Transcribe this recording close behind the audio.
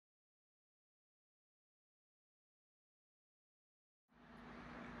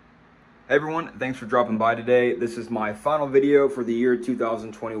Hey everyone, thanks for dropping by today. This is my final video for the year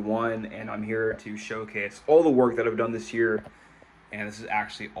 2021, and I'm here to showcase all the work that I've done this year. And this is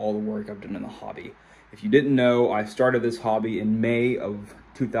actually all the work I've done in the hobby. If you didn't know, I started this hobby in May of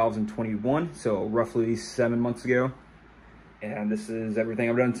 2021, so roughly 7 months ago. And this is everything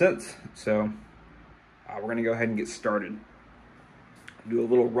I've done since. So we're gonna go ahead and get started. Do a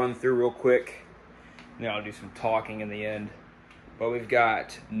little run through real quick, and then I'll do some talking in the end. But we've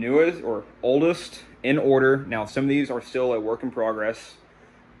got newest or oldest in order. Now some of these are still a work in progress,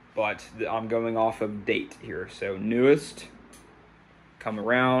 but I'm going off of date here. So newest, come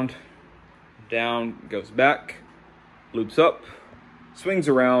around, down, goes back, loops up, swings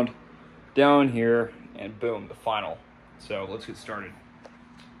around, down here, and boom, the final. So let's get started.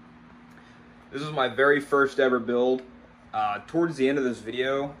 This is my very first ever build. Towards the end of this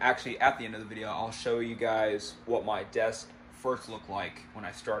video, actually at the end of the video, I'll show you guys what my desk first looked like when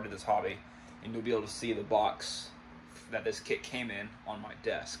I started this hobby, and you'll be able to see the box that this kit came in on my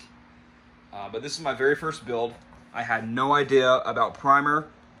desk. But this is my very first build. I had no idea about primer.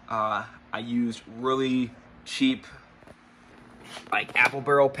 I used really cheap like apple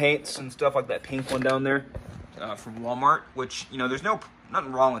barrel paints and stuff, like that pink one down there from Walmart, which, you know, there's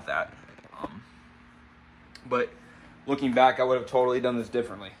nothing wrong with that. But looking back, I would have totally done this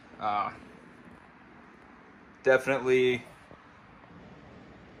differently. Definitely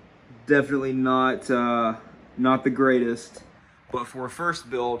not the greatest, but for a first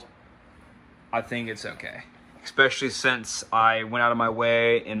build, I think it's okay. Especially since I went out of my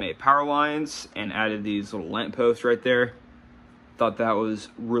way and made power lines and added these little lamp posts right there. Thought that was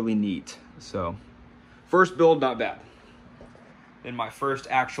really neat. So, first build, not bad. Then my first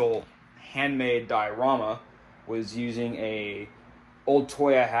actual handmade diorama was using a old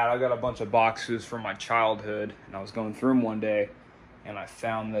toy I had. I got a bunch of boxes from my childhood, and I was going through them one day, and I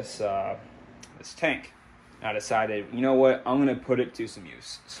found this this tank. And I decided, you know what, I'm gonna put it to some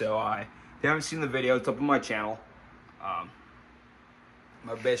use. So if you haven't seen the video, it's up on my channel. I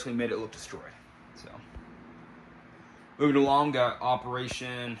basically made it look destroyed. So moving along, got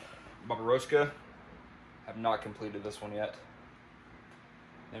Operation Barbarossa. Have not completed this one yet.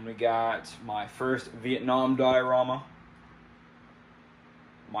 Then we got my first Vietnam diorama.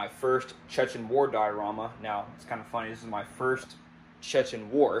 My first Chechen War diorama. Now, it's kind of funny, this is my first Chechen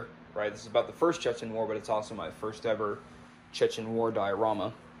War, right? This is about the first Chechen War, but it's also my first ever Chechen War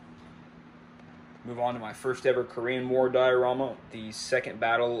diorama. Move on to my first ever Korean War diorama, the second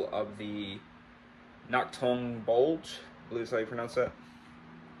battle of the Nak Thong Bulge, I believe that's how you pronounce that.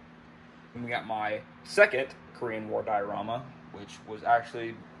 Then we got my second Korean War diorama, which was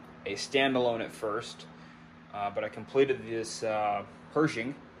actually a standalone at first, but I completed this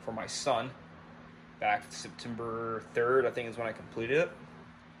Pershing for my son back September 3rd, I think is when I completed it.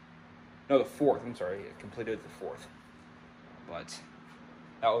 No, the 4th, I'm sorry, I completed it the 4th. But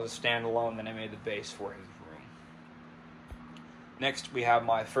that was a standalone, then I made the base for his room. Next, we have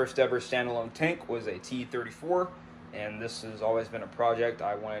my first ever standalone tank, was a T-34, and this has always been a project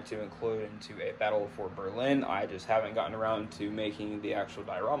I wanted to include into a Battle for Berlin. I just haven't gotten around to making the actual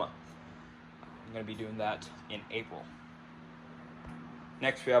diorama. I'm going to be doing that in April.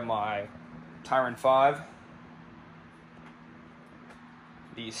 Next, we have my Tyran 5,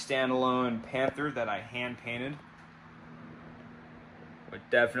 the standalone Panther that I hand painted. Would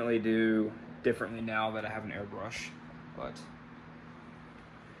definitely do differently now that I have an airbrush. But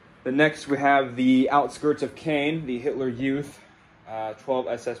the next we have the Outskirts of Cain, the Hitler Youth 12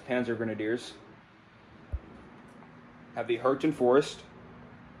 SS Panzer Grenadiers. Have the Hurton Forest.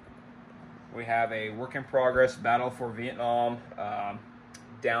 We have a work in progress Battle for Vietnam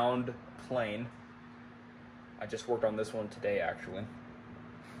downed plane. I just worked on this one today, actually.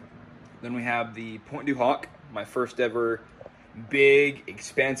 Then we have the Point du Hoc, my first ever big,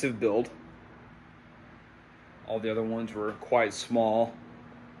 expansive build. All the other ones were quite small.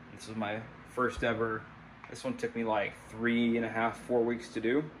 This is my first ever. This one took me like 3.5, 4 weeks to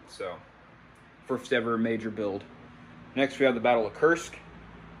do. So, first ever major build. Next, we have the Battle of Kursk.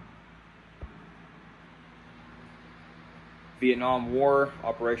 Vietnam War,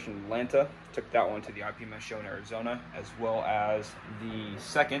 Operation Atlanta. Took that one to the IPMS show in Arizona, as well as the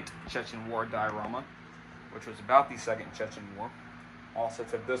second Chechen War diorama, which was about the second Chechen War. Also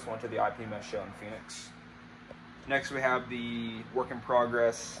took this one to the IPMS show in Phoenix. Next, we have the work in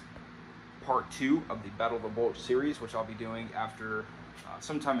progress part 2 of the Battle of the Bulge series, which I'll be doing after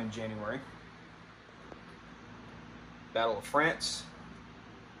sometime in January. Battle of France.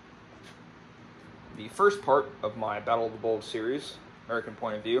 The first part of my Battle of the Bulge series, American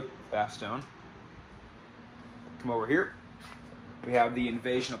point of view, Bastogne. Come over here. We have the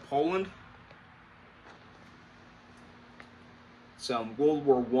invasion of Poland, some World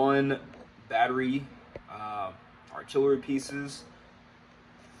War I battery artillery pieces,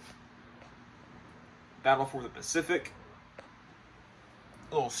 Battle for the Pacific,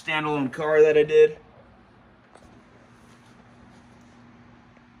 a little standalone car that I did,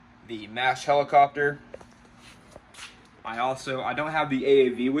 the MASH helicopter. I don't have the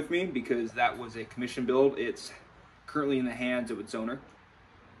AAV with me because that was a commission build. It's currently in the hands of its owner.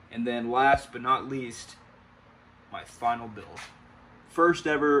 And then last but not least, my final build. First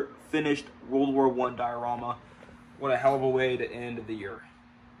ever finished World War I diorama. What a hell of a way to end the year.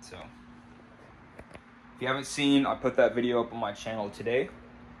 So, if you haven't seen, I put that video up on my channel today.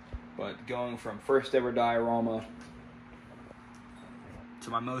 But going from first ever diorama to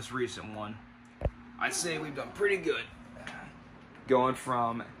my most recent one, I'd say we've done pretty good. Going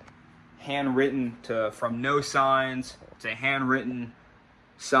from handwritten to from no signs to handwritten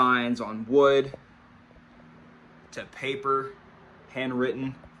signs on wood to paper,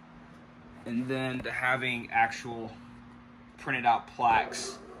 handwritten, and then to having actual printed out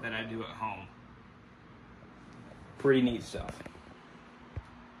plaques that I do at home. Pretty neat stuff.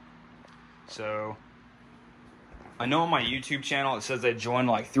 So, I know on my YouTube channel it says I joined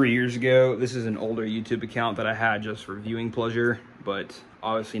like 3 years ago. This is an older YouTube account that I had just for viewing pleasure, but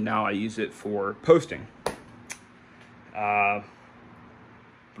obviously now I use it for posting. I'm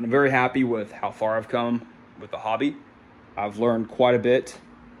very happy with how far I've come with the hobby. I've learned quite a bit,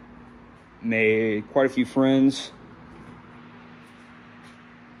 made quite a few friends,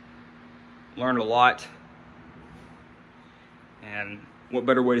 learned a lot, and what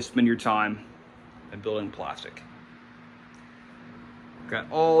better way to spend your time than building plastic.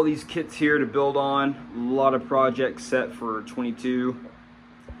 Got all these kits here to build on, a lot of projects set for 22.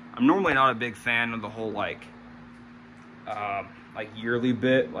 I'm normally not a big fan of the whole like yearly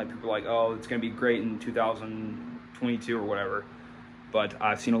bit. Like people are like, oh, it's gonna be great in 2022 or whatever. But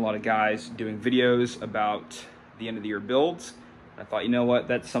I've seen a lot of guys doing videos about the end of the year builds. I thought, you know what,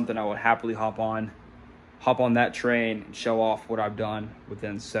 that's something I would happily hop on that train and show off what I've done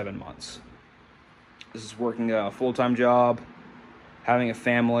within 7 months. This is working a full-time job, having a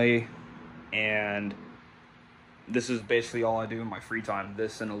family, and this is basically all I do in my free time.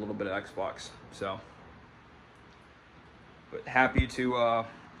 This and a little bit of Xbox. So, but happy to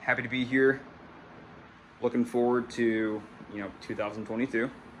be here. Looking forward to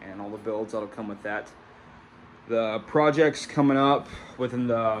 2022 and all the builds that'll come with that. The projects coming up within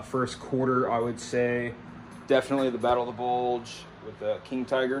the first quarter, I would say, definitely the Battle of the Bulge with the King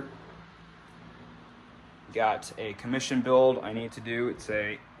Tiger. Got a commission build I need to do. It's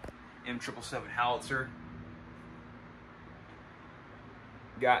a M777 howitzer.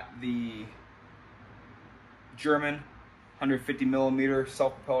 Got the German 150 millimeter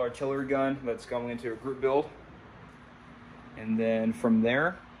self-propelled artillery gun that's going into a group build. And then from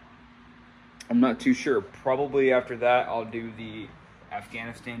there, I'm not too sure. Probably after that, I'll do the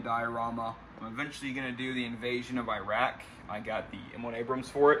Afghanistan diorama. I'm eventually going to do the invasion of Iraq. I got the M1 Abrams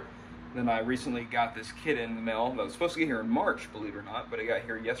for it. Then I recently got this kit in the mail that was supposed to get here in March, believe it or not, but it got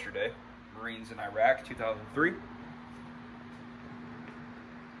here yesterday. Marines in Iraq, 2003.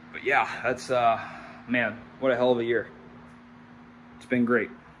 But yeah, that's, man, what a hell of a year. It's been great.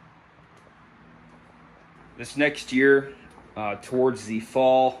 This next year, towards the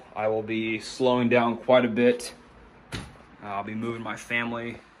fall, I will be slowing down quite a bit. I'll be moving my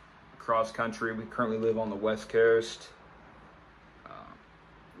family across country. We currently live on the West Coast.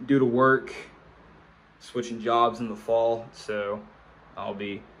 Due to work, switching jobs in the fall, so I'll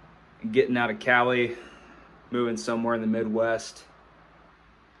be getting out of Cali, moving somewhere in the Midwest.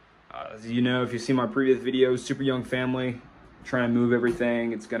 As you know, if you see my previous videos, super young family, trying to move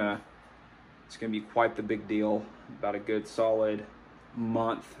everything. It's gonna be quite the big deal. About a good solid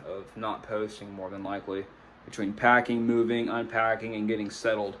month of not posting, more than likely, between packing, moving, unpacking, and getting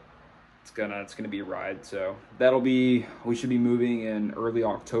settled. It's gonna be a ride. So we should be moving in early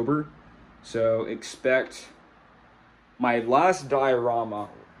October. So expect my last diorama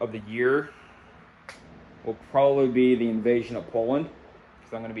of the year will probably be the invasion of Poland,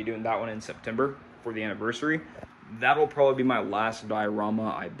 because I'm gonna be doing that one in September for the anniversary. That'll probably be my last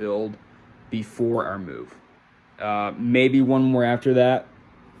diorama I build before our move. Maybe one more after that,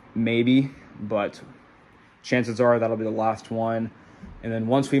 maybe, but chances are that'll be the last one. And then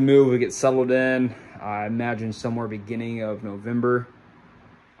once we move, we get settled in, I imagine somewhere beginning of November.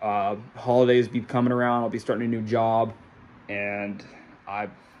 Holidays be coming around, I'll be starting a new job, and I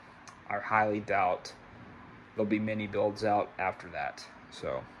highly doubt there'll be many builds out after that.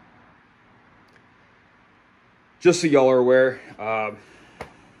 So, just so y'all are aware,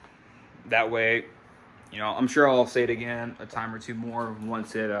 that way You know, I'm sure I'll say it again a time or two more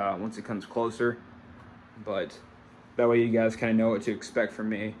once it comes closer, but that way you guys kind of know what to expect from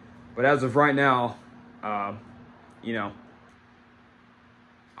me. But as of right now, you know,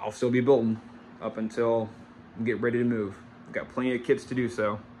 I'll still be building up until we get ready to move. I've got plenty of kits to do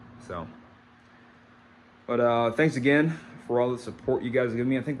so. But thanks again for all the support you guys give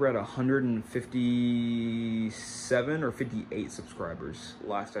me. I think we're at 157 or 58 subscribers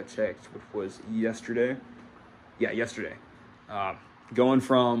last I checked, which was yesterday. Yeah, yesterday. Going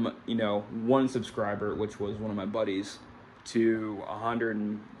from, you know, 1 subscriber, which was one of my buddies, to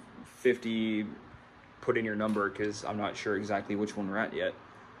 150. Put in your number because I'm not sure exactly which one we're at yet.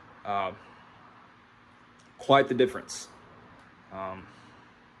 Quite the difference.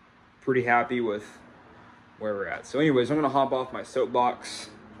 Pretty happy with where we're at. So anyways, I'm gonna hop off my soapbox.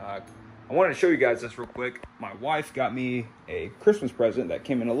 I wanted to show you guys this real quick. My wife got me a Christmas present that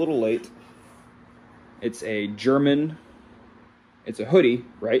came in a little late. It's a German, it's a hoodie,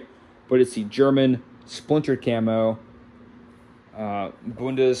 right? But it's the German splinter camo,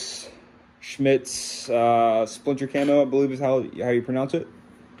 Schmidt's splinter camo, I believe is how you pronounce it.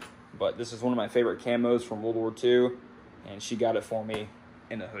 But this is one of my favorite camos from World War II, and she got it for me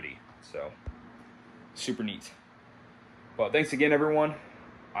in a hoodie. So super neat. But thanks again, everyone.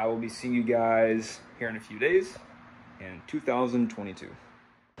 I will be seeing you guys here in a few days in 2022.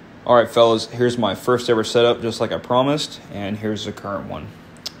 All right, fellas, here's my first ever setup, just like I promised, and here's the current one.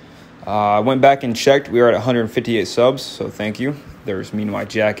 I went back and checked. We are at 158 subs, so thank you. There's me in my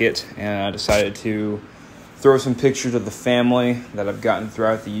jacket, and I decided to throw some pictures of the family that I've gotten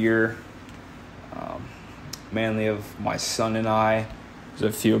throughout the year, mainly of my son and I.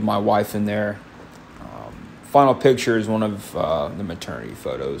 There's a few of my wife in there. Final picture is one of the maternity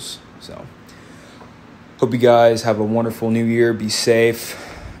photos. So hope you guys have a wonderful new year. Be safe,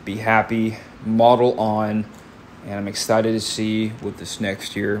 be happy, model on, and I'm excited to see what this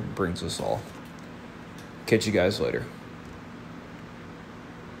next year brings us all. Catch you guys later.